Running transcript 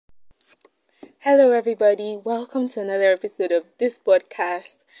Hello, everybody. Welcome to another episode of this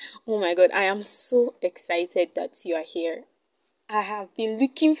podcast. Oh my god, I am so excited that you are here. I have been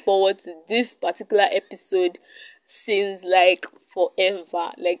looking forward to this particular episode since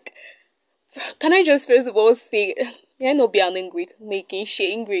forever. Can I just first of all say, may I not be an ingrate, making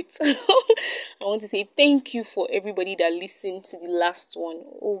sharing great. I want to say thank you for everybody that listened to the last one.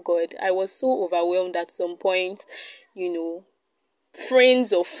 Oh god, I was so overwhelmed at some point, you know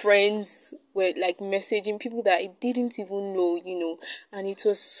friends of friends were like messaging people that I didn't even know, and it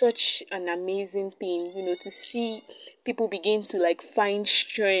was such an amazing thing, to see people begin to like find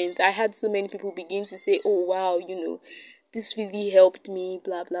strength. I had so many people begin to say, oh wow, this really helped me,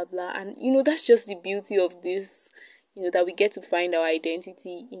 blah blah blah. And that's just the beauty of this, that we get to find our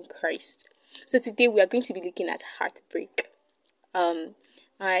identity in Christ. So today we are going to be looking at heartbreak. um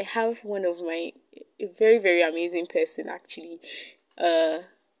I have one of my a very, very amazing person actually. uh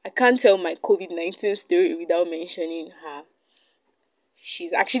I can't tell my COVID-19 story without mentioning her.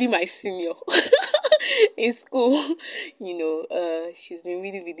 She's actually my senior in school. She's been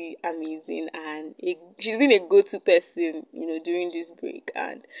really, really amazing, and she's been a go-to person, during this break.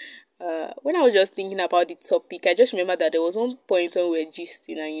 And when I was just thinking about the topic, I just remember that there was one point when we were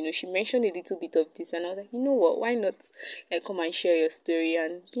gisting, and she mentioned a little bit of this, and I was like, you know what, why not like come and share your story?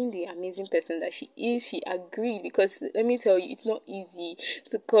 And being the amazing person that she is, she agreed, because let me tell you, it's not easy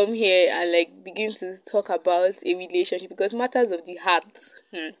to come here and like begin to talk about a relationship, because matters of the heart.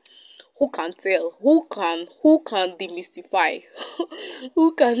 Who can tell? Who can demystify?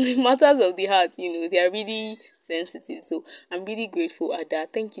 Who can matters of the heart? They are really sensitive. So I'm really grateful, Ada.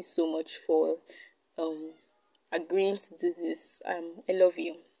 Thank you so much for um agreeing to do this. I love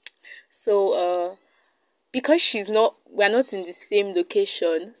you. So because we're not in the same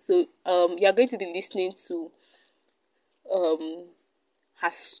location, so you are going to be listening to um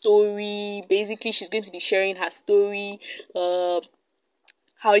her story. Basically, she's going to be sharing her story,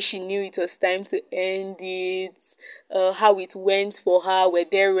 how she knew it was time to end it, how it went for her, were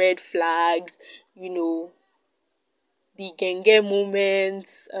there red flags, you know, the genge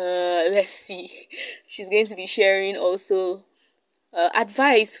moments. Let's see. She's going to be sharing also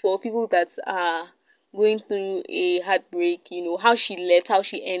advice for people that are going through a heartbreak, how she left, how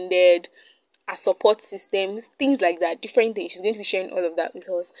she ended, a support system, things like that, different things. She's going to be sharing all of that with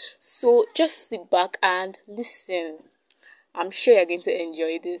us. So just sit back and listen. I'm sure you're going to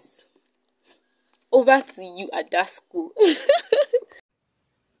enjoy this. Over to you at that school.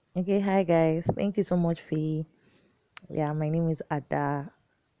 Okay, hi guys. Thank you so much, Fee. Yeah, my name is Ada.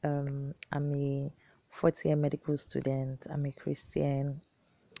 I'm a fourth year medical student. I'm a Christian.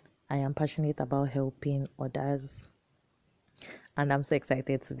 I am passionate about helping others, and I'm so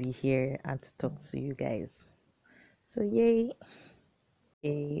excited to be here and to talk to you guys. So, yay!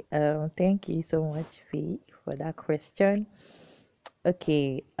 Okay, thank you so much, Fee, for that question.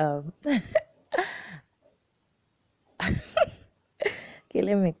 Okay, okay,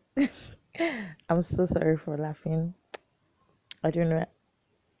 let me. I'm so sorry for laughing. I don't know.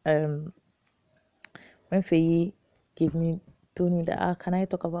 Um, when Faye gave me told me that can I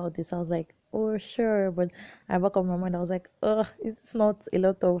talk about this? I was like, oh sure, but I back of my mind I was like, it's not a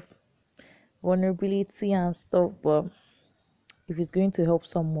lot of vulnerability and stuff, but if it's going to help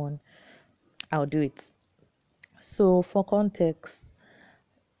someone, I'll do it. So for context,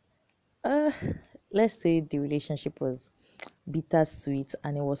 uh let's say the relationship was bittersweet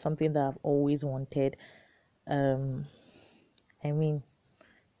and it was something that I've always wanted. Um I mean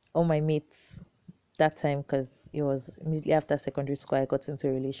all my mates that time, because it was immediately after secondary school I got into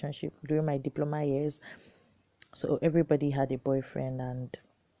a relationship during my diploma years. So everybody had a boyfriend, and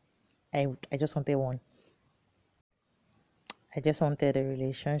I just wanted one. I just wanted a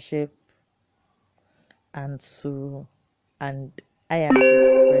relationship, and so and I am this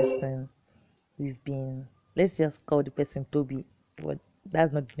person. We've been, let's just call the person Toby, but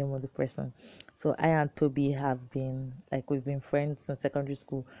that's not the name of the person. So I and Toby have been like, we've been friends since secondary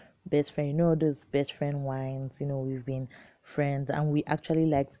school, best friend. You know those best friend wines. We've been friends, and we actually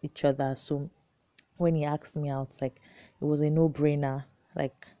liked each other. So when he asked me out, like it was a no-brainer.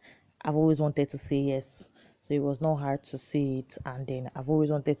 Like I've always wanted to say yes, so it was not hard to say it. And then I've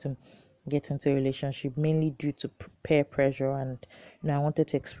always wanted to get into a relationship, mainly due to peer pressure, and I wanted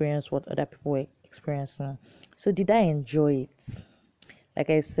to experience what other people were experiencing. So did I enjoy it? Like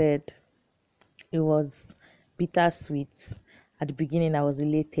I said, it was bittersweet. At the beginning, I was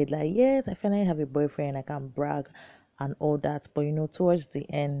elated, like yes, I finally have a boyfriend, I can brag and all that. But towards the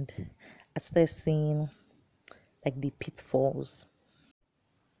end, I started seeing like the pitfalls.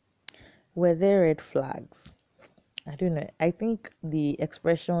 Were there red flags? I don't know. I think the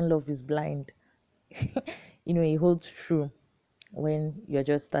expression love is blind it holds true when you're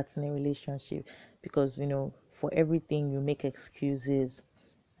just starting a relationship, because for everything you make excuses,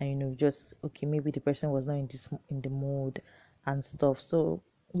 and just okay, maybe the person was not in the mood and stuff. So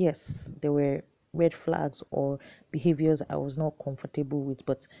yes, there were red flags or behaviors I was not comfortable with,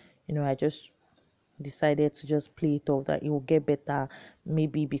 but I just decided to just play it off that it will get better,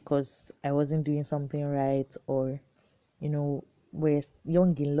 maybe because I wasn't doing something right, or we're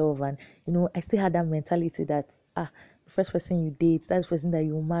young in love, and I still had that mentality that the first person you date, that's the person that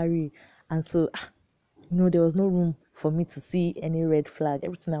you marry. And so there was no room for me to see any red flag.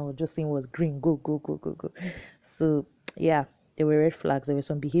 Everything I was just seeing was green. Go, go, go, go, go. So yeah, there were red flags. There were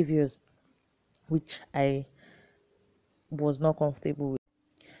some behaviors which I was not comfortable with.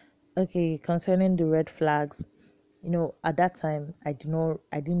 Okay, concerning the red flags, at that time I didn't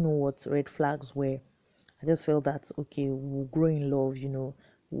know what red flags were. I just felt that okay, we'll grow in love,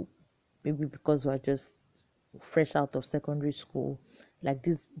 w- maybe because we're just fresh out of secondary school, like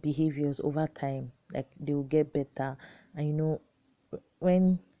these behaviors over time, like they will get better. And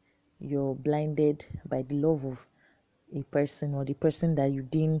when you're blinded by the love of a person, or the person that you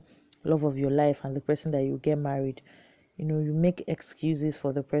deem love of your life, and the person that you get married, you make excuses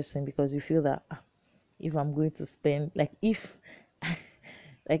for the person because you feel that if I'm going to spend, like if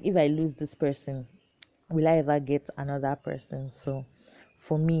like if I lose this person, will I ever get another person? So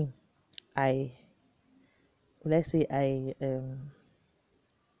for me, I let's say I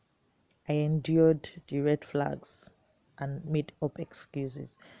endured the red flags and made up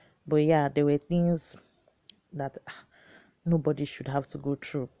excuses. But yeah, there were things that nobody should have to go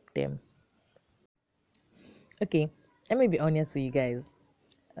through them. Okay, let me be honest with you guys.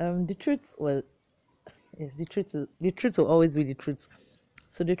 The truth, well, yes, the truth will always be the truth.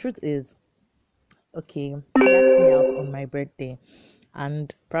 So the truth is, okay, he asked me out on my birthday,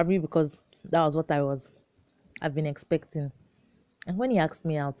 and probably because that was what I've been expecting. And when he asked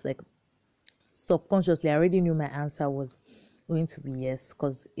me out, like subconsciously, I already knew my answer was going to be yes,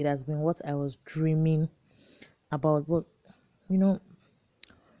 because it has been what I was dreaming about. But you know,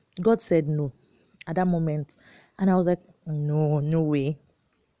 God said no at that moment, and I was like, no, no way.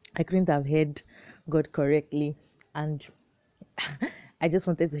 I couldn't have heard God correctly, and I just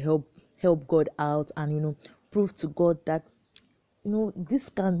wanted to help God out, and prove to God that this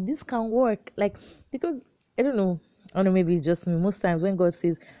can work. Like, because I don't know, maybe it's just me. Most times when God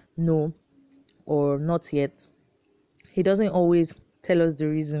says no or not yet, He doesn't always tell us the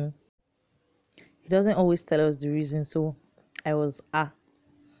reason. He doesn't always tell us the reason. So I was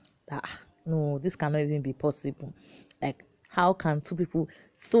no, this cannot even be possible. Like, how can two people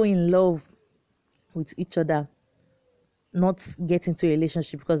so in love with each other not get into a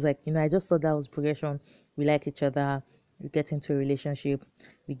relationship? Because I just thought that was progression. We like each other, we get into a relationship,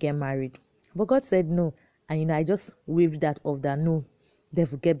 we get married. But God said no, and I just waved that off, that no,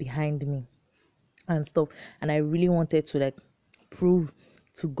 devil, get behind me and stuff. And I really wanted to prove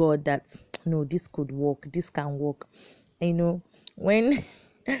to God that no, this could work, this can work. And, when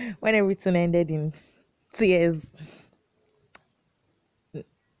when everything ended in tears,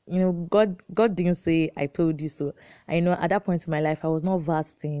 God didn't say I told you so. I know at that point in my life I was not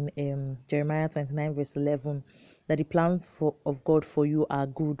versed in Jeremiah 29 verse 11, that the plans of God for you are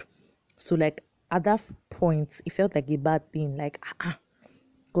good. So at that point it felt like a bad thing, like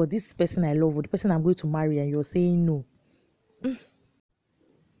God, this person I love, or the person I'm going to marry, and you're saying no.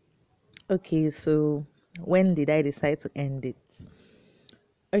 Okay, so when did I decide to end it?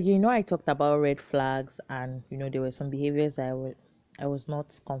 Okay, I talked about red flags, and there were some behaviors that I was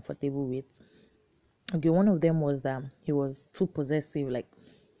not comfortable with. Okay, one of them was that he was too possessive. Like,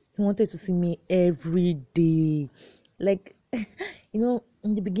 he wanted to see me every day. Like, in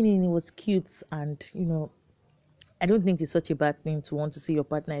the beginning it was cute, and I don't think it's such a bad thing to want to see your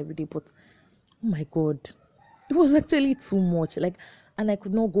partner every day, but oh my God, it was actually too much. Like, and I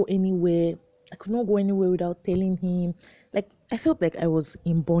could not go anywhere. I could not go anywhere without telling him. Like, I felt like I was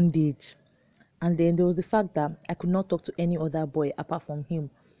in bondage. And then there was the fact that I could not talk to any other boy apart from him.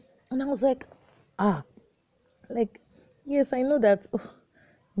 And I was like, ah, like, yes, I know that,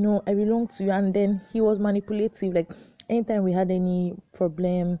 I belong to you. And then he was manipulative. Like, anytime we had any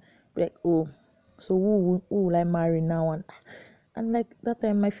problem, like, oh, so who will I marry now? And like that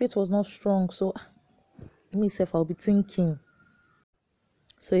time, my faith was not strong. So, myself, I'll be thinking.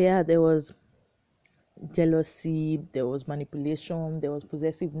 So, yeah, there was jealousy, there was manipulation, there was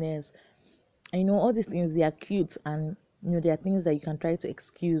possessiveness. And all these things, they are cute, and there are things that you can try to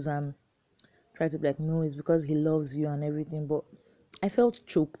excuse and try to be like, no, it's because he loves you and everything. But I felt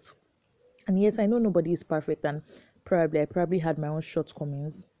choked. And yes, I know nobody is perfect, and I probably had my own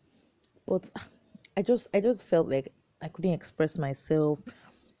shortcomings, but I just felt like I couldn't express myself.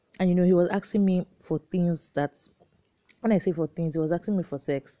 And he was asking me for things that, when I say for things, he was asking me for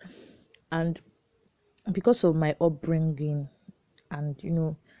sex. And because of my upbringing, and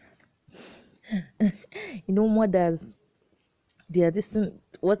mothers, they are distant.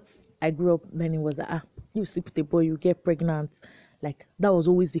 What I grew up learning was that, you sleep with a boy, you get pregnant. Like, that was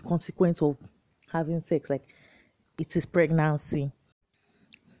always the consequence of having sex. Like, it is pregnancy.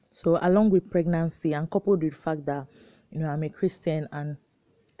 So along with pregnancy, and coupled with the fact that I'm a Christian, and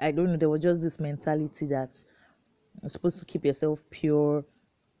I don't know, there was just this mentality that you're supposed to keep yourself pure,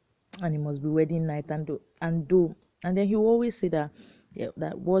 and it must be wedding night, and then he will always say that, yeah,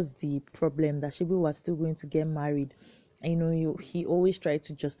 that was the problem, that Shibu was still going to get married. And he always tried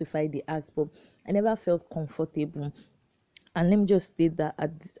to justify the act, but I never felt comfortable. And let me just state that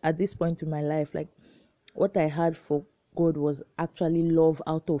at this point in my life, like, what I had for God was actually love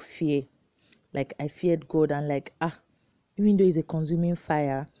out of fear. Like, I feared God, and like, even though it's a consuming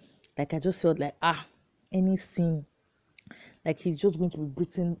fire, like, I just felt like, any sin, like, he's just going to be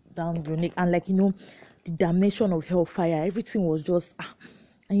breathing down your neck, and like, the damnation of hellfire, everything was just,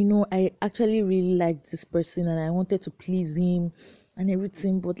 and I actually really liked this person, and I wanted to please him and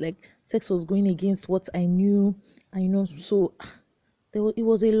everything, but like, sex was going against what I knew. And so it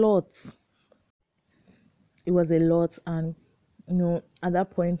was a lot. It was a lot. And at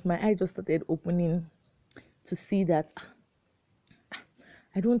that point, my eye just started opening to see that,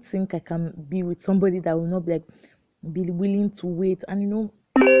 I don't think I can be with somebody that will not be willing to wait. And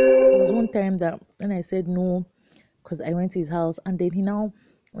there was one time that when I said no, because I went to his house, and then he now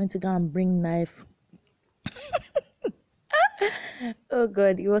went to go and bring knife. Oh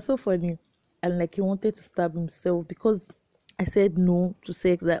God, it was so funny. And like, he wanted to stab himself because I said no to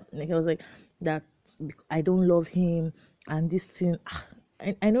sex. That, like, he was like, that I don't love him, and this thing.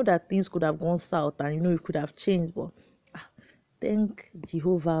 I know that things could have gone south, and it could have changed, but thank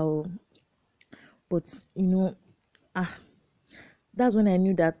Jehovah. But that's when I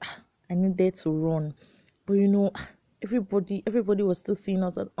knew that, I needed to run. But everybody was still seeing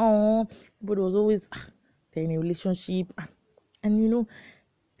us, and everybody was always, they're in a relationship, and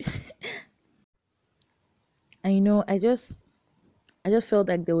I just felt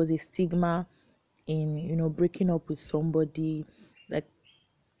like there was a stigma in breaking up with somebody, like,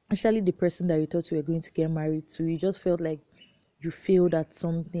 especially the person that you thought you were going to get married to. You just felt like you failed at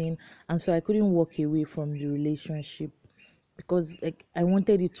something, and so I couldn't walk away from the relationship, because like, I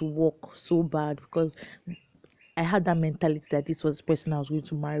wanted it to work so bad, because I had that mentality that this was the person I was going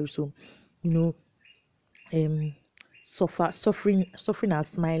to marry. So you know um suffering and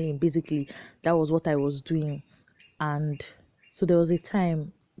smiling, basically, that was what I was doing. And so there was a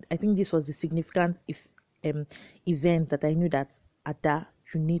time, I think this was the significant event, that I knew that, Ada,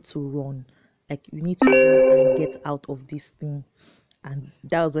 you need to run. Like, you need to run and get out of this thing. And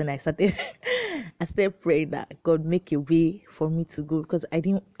that was when I started I started praying that God make a way for me to go, because I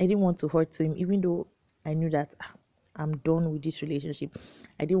didn't want to hurt him, even though I knew that, I'm done with this relationship.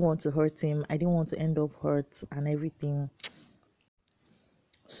 I didn't want to hurt him. I didn't want to end up hurt and everything.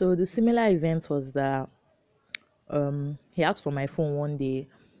 So the similar event was that, he asked for my phone one day,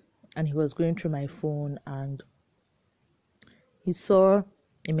 and he was going through my phone, and he saw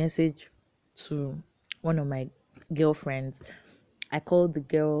a message to one of my girlfriends. I called the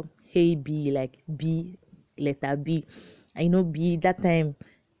girl Hey B, like B, letter B. I know B, that time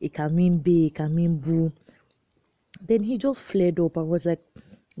it can mean B, it can mean boo. Then he just flared up and was like,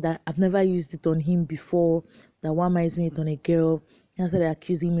 that I've never used it on him before, that why am I using it on a girl? He started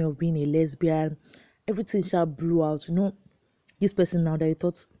accusing me of being a lesbian. Everything shall blew out. This person now that I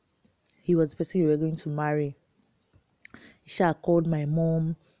thought he was the person we were going to marry, he shall called my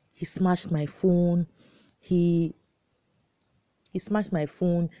mom, he smashed my phone, he smashed my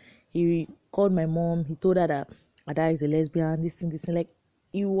phone, he called my mom, he told her that Ada is a lesbian, this thing, like,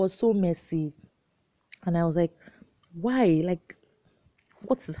 it was so messy. And I was like, why? Like,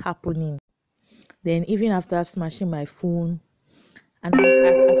 what is happening? Then even after smashing my phone, and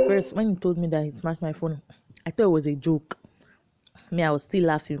at first when he told me that he smashed my phone, I thought it was a joke. Me, I was still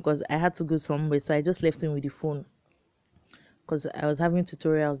laughing because I had to go somewhere, so I just left him with the phone, because I was having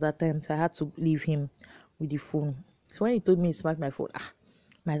tutorials that time, so I had to leave him with the phone. So when he told me he smashed my phone,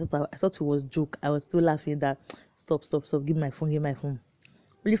 I thought it was joke. I was still laughing that, stop, give my phone, give my phone.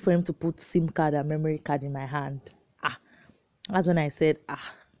 Only for him to put SIM card and memory card in my hand. That's when I said,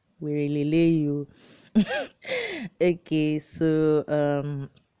 we really lay you. Okay, so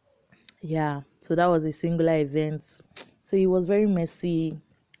yeah, so that was a singular event. So it was very messy.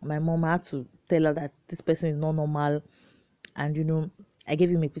 My mom had to tell her that this person is not normal, and I gave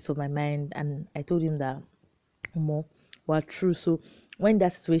him a piece of my mind, and I told him that more were true. So when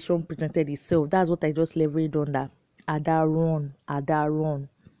that situation presented itself, that's what I just leveraged on, that Ada run.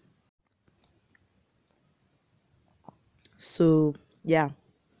 So yeah,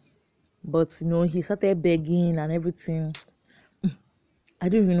 but he started begging and everything. I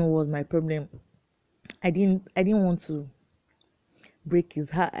don't even know what was my problem. I didn't want to break his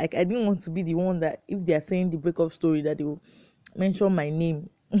heart. Like, I didn't want to be the one that, if they are saying the breakup story, that they will mention my name.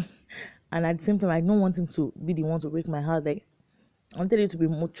 And at the same time, I don't want him to be the one to break my heart. Like, I wanted it to be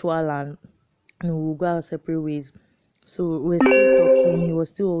mutual, and we'll go our separate ways. So we're still talking. He was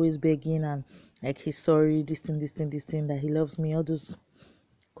still always begging, and like, he's sorry, this thing, that he loves me, all those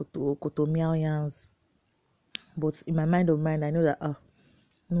koto meow yams. But in my mind of mine, I know that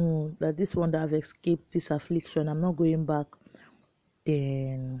no, that this one, that I've escaped this affliction, I'm not going back.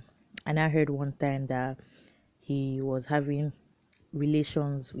 Then, and I heard one time that he was having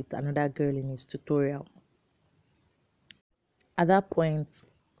relations with another girl in his tutorial. At that point,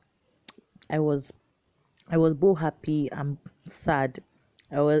 I was both happy and sad.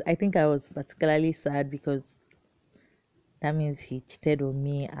 I think I was particularly sad because that means he cheated on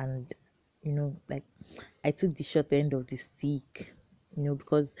me, and like, I took the short end of the stick,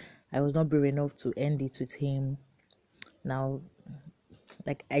 because I was not brave enough to end it with him. Now,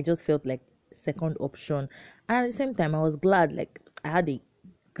 like, I just felt like second option, and at the same time I was glad, like, I had a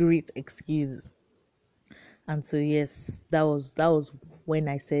great excuse. And so yes, that was when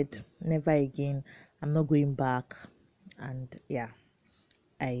I said never again, I'm not going back. And yeah,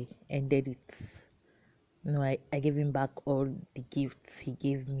 I ended it. I gave him back all the gifts he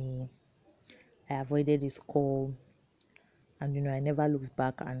gave me. I avoided his call, and I never looked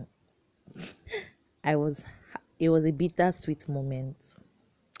back. And I was it was a bittersweet moment.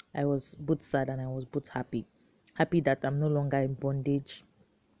 I was both sad and I was both happy. Happy that I'm no longer in bondage.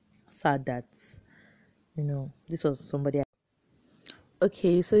 Sad that this was somebody.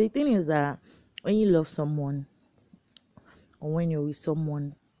 Okay, so the thing is that when you love someone, or when you're with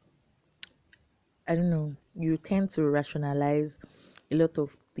someone, I don't know, you tend to rationalize a lot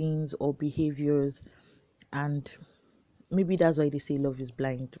of things or behaviors, and maybe that's why they say love is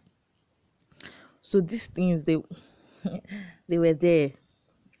blind. So these things, they they were there.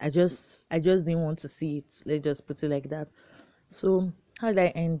 I just didn't want to see it. Let's just put it like that. So how did I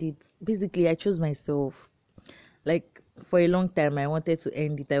end it? Basically, I chose myself. Like, for a long time, I wanted to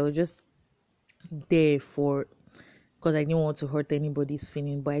end it. I was just there for because I didn't want to hurt anybody's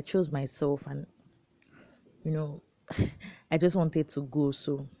feeling, but I chose myself, and you know, I just wanted to go.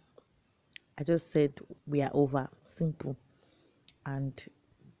 So I just said we are over. Simple. And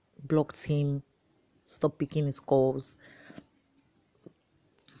blocked him, stopped picking his calls.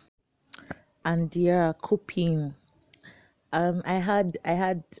 And yeah, coping. I had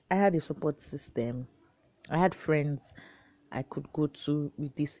a support system. I had friends I could go to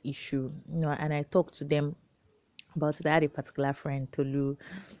with this issue, and I talked to them about it. I had a particular friend, Tolu.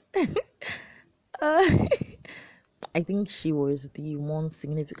 uh, I think she was the one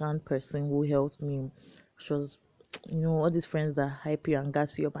significant person who helped me. She was, all these friends that hype you and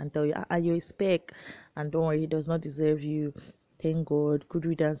gas you up and tell you, you're a speck, and don't worry, he does not deserve you. Thank God, good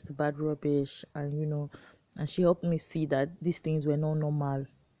riddance to bad rubbish. And and she helped me see that these things were not normal.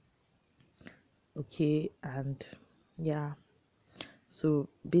 Okay, and yeah, so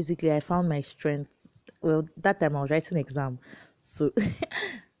basically, I found my strength. Well, that time I was writing exam, so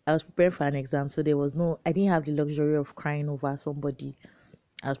I was preparing for an exam. So I didn't have the luxury of crying over somebody.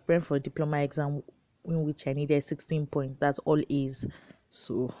 I was preparing for a diploma exam in which I needed 16 points. That's all A's.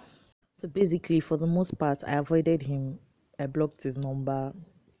 So basically, for the most part, I avoided him. I blocked his number.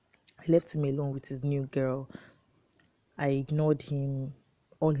 I left him alone with his new girl. I ignored him,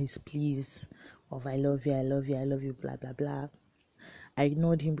 all his pleas of I love you, I love you, I love you, blah blah blah. I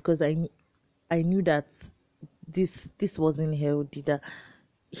ignored him because I knew that this wasn't healthy. That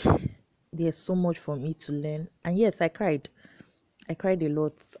there's so much for me to learn. And yes, I cried. I cried a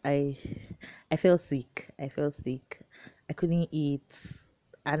lot. I felt sick. I couldn't eat,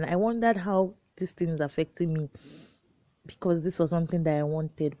 and I wondered how this thing is affecting me, because this was something that I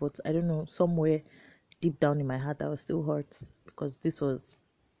wanted, but I don't know, somewhere deep down in my heart I was still hurt, because this was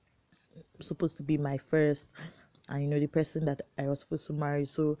supposed to be my first, and the person that I was supposed to marry.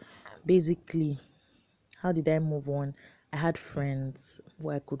 So basically, how did I move on? I had friends who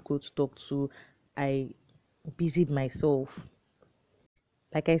I could go to talk to. I busied myself.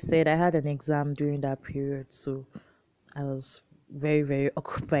 Like I said, I had an exam during that period, so I was very, very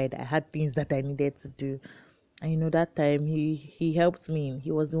occupied. I had things that I needed to do. And that time he helped me.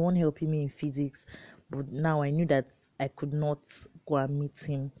 He was the one helping me in physics. But now I knew that I could not go and meet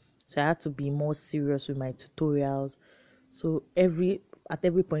him. So I had to be more serious with my tutorials. So at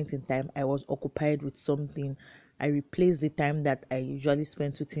every point in time, I was occupied with something. I replaced the time that I usually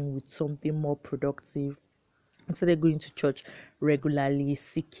spent with him with something more productive. I started going to church regularly,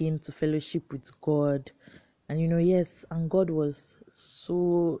 seeking to fellowship with God. And yes, and God was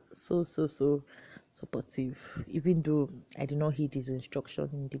so, so, so, so supportive. Even though I did not heed his instruction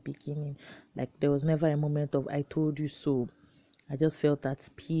in the beginning, like there was never a moment of "I told you so." I just felt at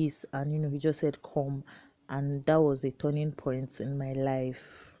peace, and he just said, "Come," and that was a turning point in my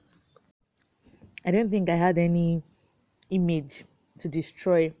life. I don't think I had any image to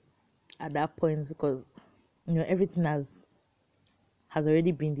destroy at that point, because everything has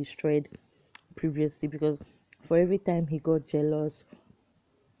already been destroyed previously. Because for every time he got jealous,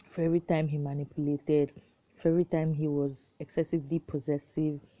 for every time he manipulated, for every time he was excessively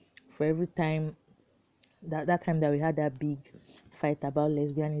possessive, for every time that time that we had that big fight about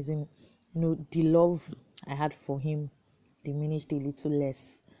lesbianism, the love I had for him diminished a little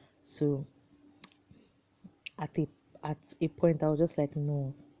less. So at a at a point I was just like,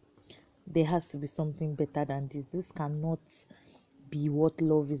 no, there has to be something better than this. This cannot be what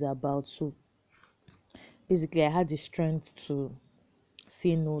love is about. So basically I had the strength to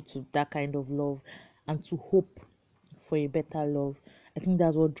say no to that kind of love and to hope for a better love. I think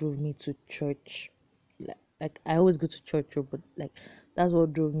that's what drove me to church. Like I always go to church, but like that's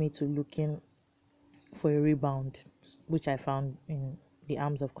what drove me to looking for a rebound, which I found in the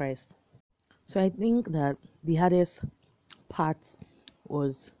arms of Christ. So I think that the hardest part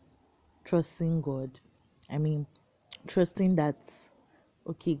was trusting God. I mean, trusting that,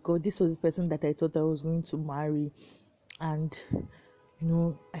 okay, God, this was the person that I thought I was going to marry, and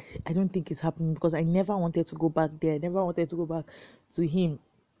I don't think it's happening, because I never wanted to go back there. I never wanted to go back to him.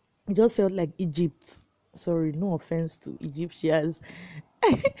 It just felt like Egypt. Sorry, no offense to Egyptians.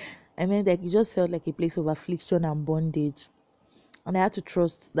 I mean, like, it just felt like a place of affliction and bondage. And I had to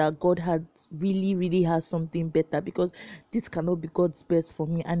trust that God had really, really has something better, because this cannot be God's best for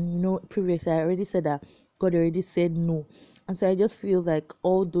me. And previously I already said that God already said no. And so I just feel like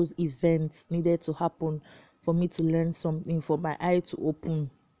all those events needed to happen for me to learn something, for my eye to open.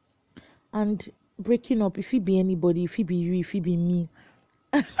 And breaking up, if it be anybody, if it be you, if it be me,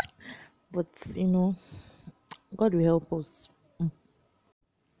 but God will help us.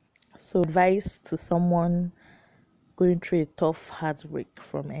 So advice to someone going through a tough heartbreak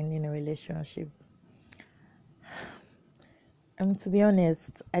from ending a relationship. To be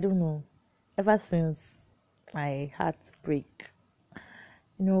honest, I don't know. Ever since my heartbreak,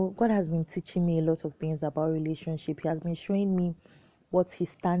 God has been teaching me a lot of things about relationship. He has been showing me what his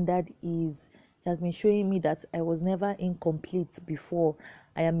standard is. He has been showing me that I was never incomplete before.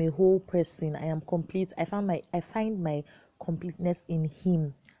 I am a whole person. I am complete. I find my completeness in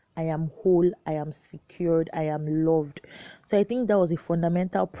him. I am whole. I am secured. I am loved. So I think that was a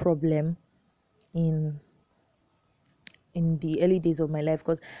fundamental problem in the early days of my life,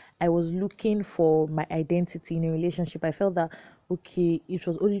 because I was looking for my identity in a relationship. I felt that, okay, it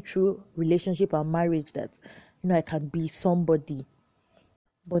was only through relationship and marriage that I can be somebody.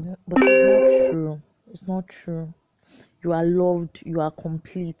 But it's not true. It's not true. You are loved, you are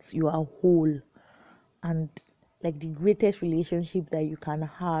complete, you are whole. And like the greatest relationship that you can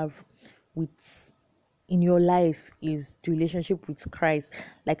have with in your life is the relationship with Christ.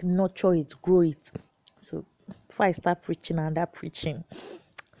 Like, nurture it, grow it. So before I start preaching and that preaching,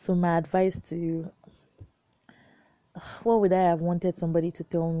 so my advice to you, what would I have wanted somebody to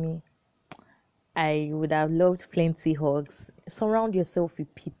tell me? I would have loved plenty hugs. Surround yourself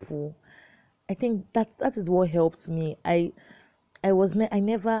with people. I think that is what helped me. I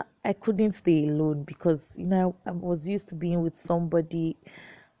couldn't stay alone, because I was used to being with somebody,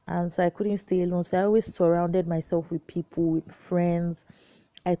 and so I couldn't stay alone. So I always surrounded myself with people, with friends.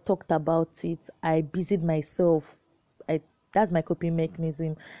 I talked about it. I busied myself. I That's my coping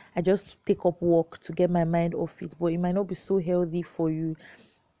mechanism. I just take up work to get my mind off it, but it might not be so healthy for you,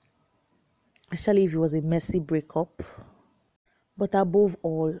 especially if it was a messy breakup. But above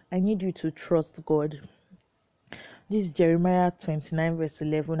all, I need you to trust God. This Jeremiah 29 verse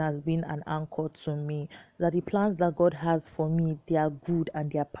 11 has been an anchor to me, that the plans that God has for me, they are good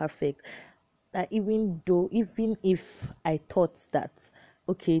and they are perfect. That even if I thought that,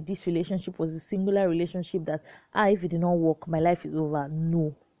 okay, this relationship was a singular relationship, that if it did not work, my life is over.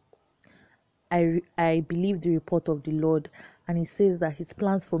 No, I believe the report of the Lord, and He says that His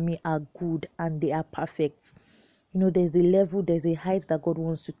plans for me are good and they are perfect. There's a level, there's a height that God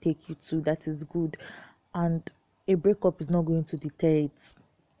wants to take you to that is good, and a breakup is not going to deter it.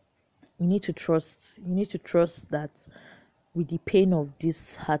 You need to trust that with the pain of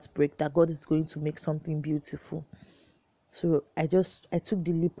this heartbreak that God is going to make something beautiful. So I took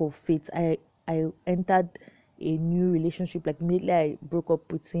the leap of faith. I entered a new relationship. Like immediately I broke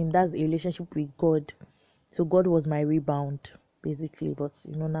up with him. That's a relationship with God. So God was my rebound, basically. But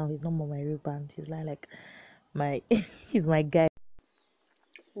now he's not more my rebound. He's like my he's my guy.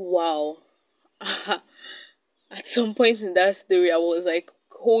 Wow. At some point in that story, I was like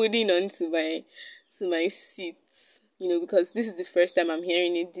holding on to my seat, because this is the first time I'm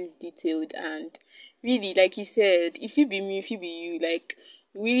hearing it this detailed. And really, like you said, if you be me, if you be you, like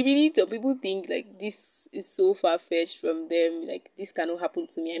we really some people think like this is so far fetched from them, like this cannot happen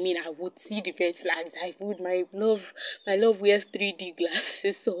to me. I mean, I would see the red flags. I would. My love wears 3D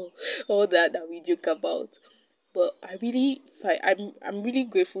glasses, so all that we joke about. But I'm really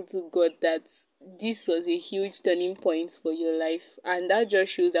grateful to God that this was a huge turning point for your life, and that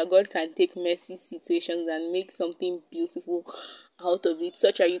just shows that God can take messy situations and make something beautiful out of it,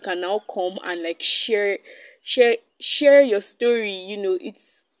 such that you can now come and like share your story.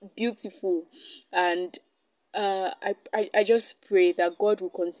 It's beautiful. And I just pray that God will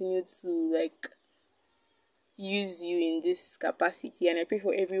continue to like use you in this capacity, and I pray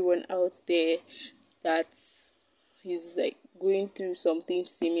for everyone out there that is like going through something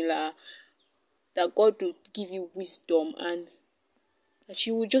similar, that God will give you wisdom, and that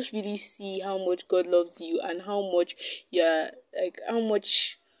you will just really see how much God loves you, and how much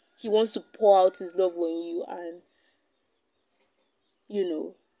He wants to pour out His love on you. And you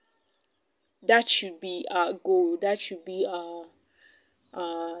know that should be our goal. That should be our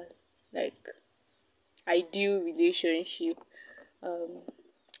like ideal relationship. um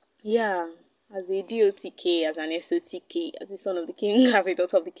Yeah, as a DOTK, as an SOTK, as a son of the king, as a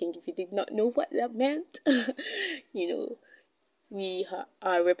daughter of the king, if you did not know what that meant, you know, we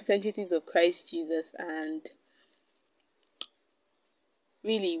are representatives of Christ Jesus, and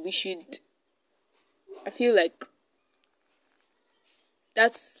really, I feel like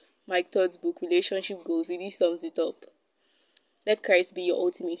that's Mike Todd's book, Relationship Goals, really sums it up. Let Christ be your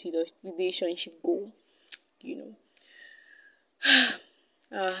ultimate relationship goal, you know.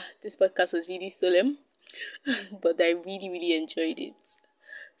 This podcast was really solemn, but I really, really enjoyed it.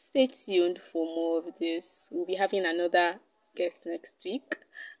 Stay tuned for more of this. We'll be having another guest next week,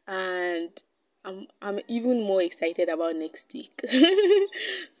 and I'm even more excited about next week.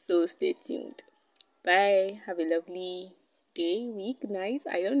 So stay tuned. Bye. Have a lovely day, week, night.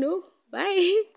 I don't know. Bye.